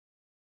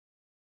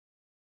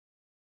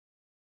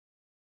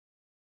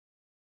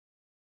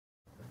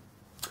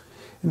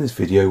In this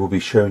video we'll be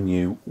showing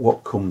you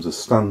what comes as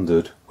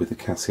standard with the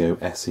Casio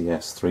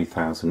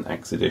SES3000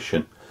 X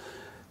Edition.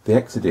 The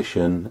X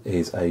Edition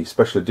is a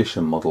special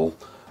edition model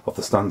of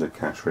the standard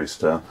cash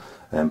register,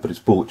 but it's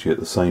brought to you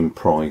at the same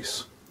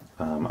price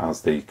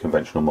as the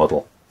conventional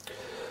model.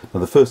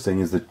 Now the first thing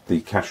is the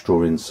cash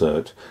drawer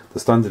insert. The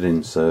standard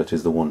insert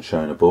is the one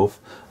shown above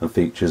and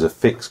features a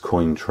fixed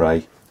coin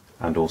tray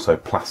and also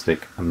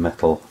plastic and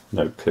metal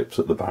note clips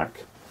at the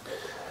back.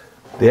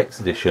 The X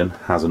Edition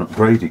has an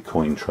upgraded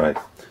coin tray.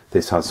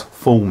 This has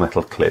full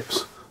metal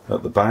clips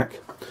at the back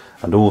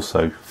and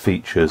also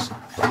features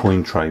a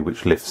coin tray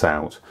which lifts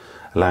out,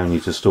 allowing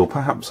you to store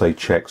perhaps say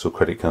cheques or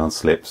credit card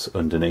slips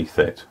underneath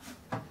it.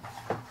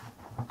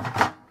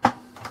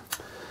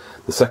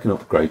 The second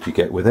upgrade you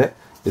get with it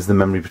is the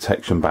memory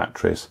protection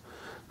batteries.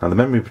 Now the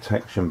memory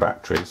protection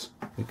batteries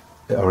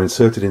are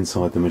inserted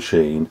inside the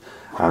machine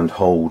and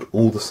hold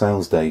all the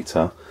sales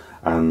data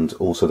and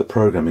also the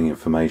programming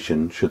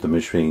information should the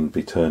machine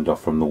be turned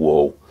off from the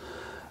wall.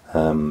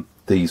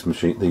 These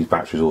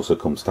batteries also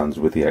come standard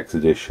with the X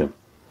Edition.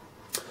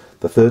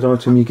 The third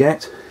item you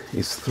get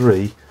is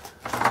 3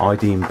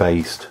 iodine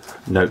based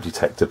note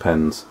detector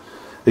pens.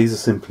 These are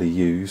simply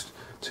used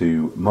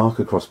to mark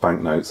across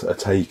banknotes that are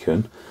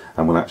taken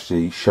and will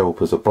actually show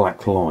up as a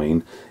black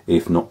line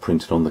if not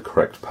printed on the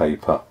correct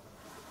paper.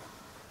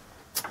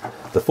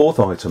 The fourth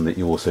item that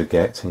you also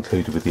get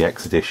included with the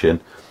X Edition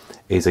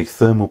is a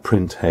thermal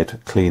print head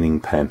cleaning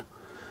pen.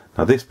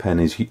 Now this pen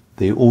is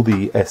all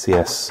the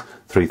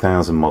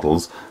SES3000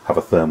 models have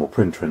a thermal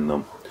printer in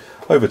them.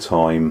 Over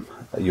time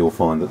you'll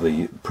find that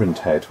the print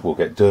head will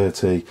get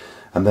dirty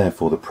and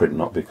therefore the print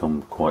not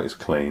become quite as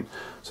clean.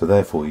 So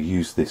therefore you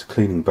use this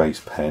cleaning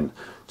based pen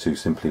to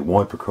simply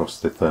wipe across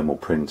the thermal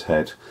print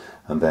head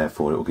and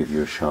therefore it will give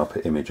you a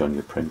sharper image on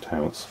your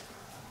printouts.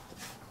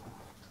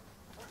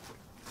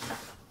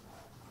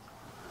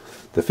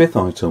 The fifth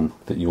item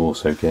that you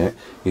also get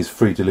is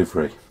free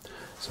delivery.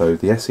 So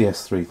the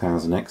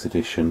SES3000 X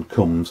Edition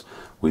comes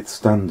with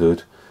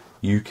standard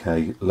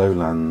UK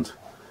lowland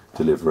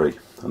delivery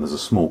and there's a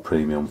small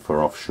premium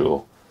for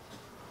offshore.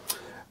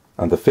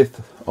 And the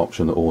fifth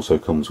option that also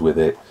comes with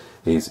it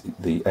is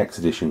the X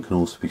Edition can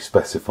also be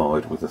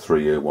specified with a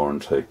 3-year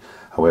warranty.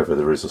 However,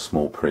 there is a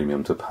small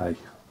premium to pay.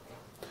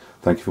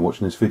 Thank you for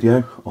watching this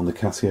video on the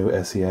Casio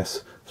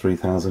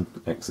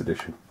SES3000 X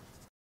Edition.